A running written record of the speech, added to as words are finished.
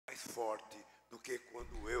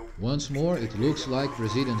Once more, it looks like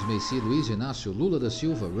Brazilians may see Luiz Inacio Lula da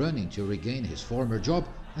Silva running to regain his former job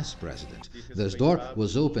as president. This door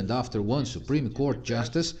was opened after one Supreme Court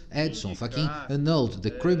Justice, Edson Fachin, annulled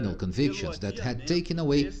the criminal convictions that had taken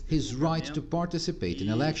away his right to participate in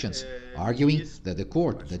elections, arguing that the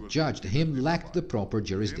court that judged him lacked the proper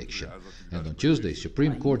jurisdiction. And on Tuesday,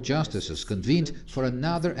 Supreme Court justices convened for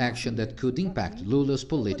another action that could impact Lula's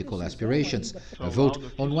political aspirations, a vote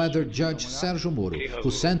on whether Judge Sérgio Moro,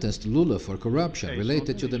 who sentenced Lula for corruption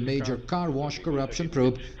related to the major car wash corruption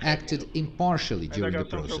probe, acted impartially during the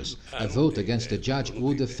process. A vote against the judge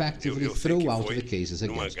would effectively throw out the cases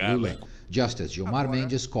against Lula. Justice Gilmar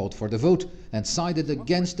Mendes called for the vote and sided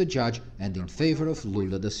against the judge and in favor of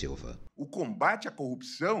Lula da Silva. O combate à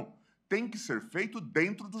corrupção tem que ser feito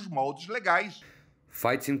dentro dos moldes legais.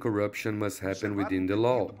 Fighting corruption must happen within the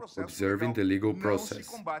law, observing the legal process.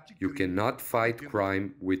 You cannot fight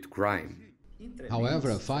crime with crime.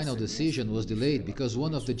 However, a final decision was delayed because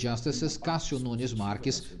one of the justices, Cássio Nunes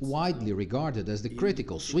Marques, widely regarded as the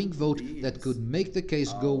critical swing vote that could make the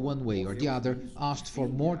case go one way or the other, asked for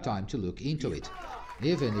more time to look into it.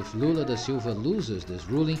 Even if Lula da Silva loses this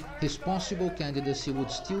ruling, his possible candidacy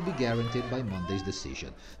would still be guaranteed by Monday's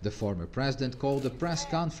decision. The former president called a press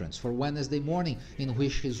conference for Wednesday morning in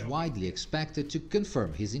which he is widely expected to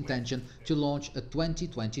confirm his intention to launch a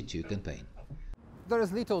 2022 campaign. There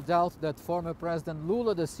is little doubt that former President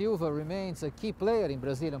Lula da Silva remains a key player in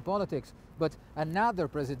Brazilian politics, but another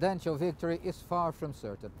presidential victory is far from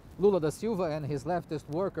certain. Lula da Silva and his leftist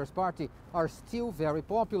Workers' Party are still very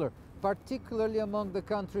popular, particularly among the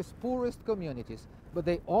country's poorest communities, but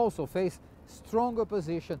they also face strong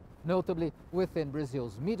opposition, notably within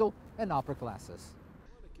Brazil's middle and upper classes.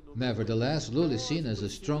 Nevertheless, Lula is seen as a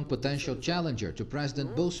strong potential challenger to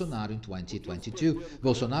President Bolsonaro in 2022.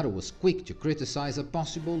 Bolsonaro was quick to criticize a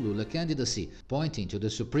possible Lula candidacy, pointing to the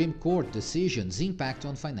Supreme Court decision's impact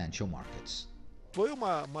on financial markets. Foi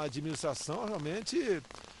uma administração realmente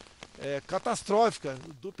catastrófica.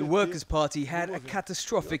 The Workers' Party had a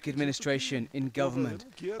catastrophic administration in government.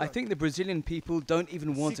 I think the Brazilian people don't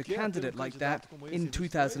even want a candidate like that in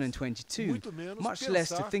 2022, much less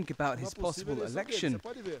to think about his possible election.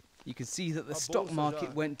 You can see that the stock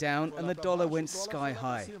market went down and the dollar went sky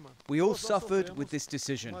high. We all suffered with this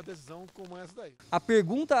decision. A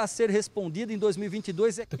pergunta a ser respondida em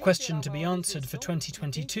 2022 The question to be answered for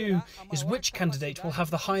 2022 is which candidate will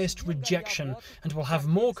have the highest rejection and will have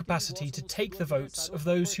more capacity to take the votes of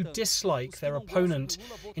those who dislike their opponent.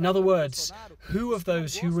 In other words, who of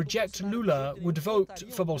those who reject Lula would vote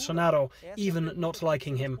for Bolsonaro, even not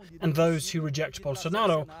liking him, and those who reject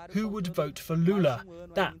Bolsonaro, who would vote for Lula?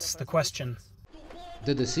 That's the question.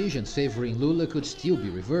 The decisions favoring Lula could still be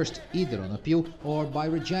reversed, either on appeal or by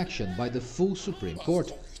rejection by the full Supreme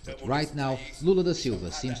Court. But right now, Lula da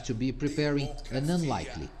Silva seems to be preparing an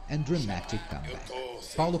unlikely and dramatic comeback.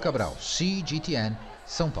 Paulo Cabral, CGTN,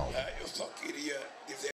 São Paulo.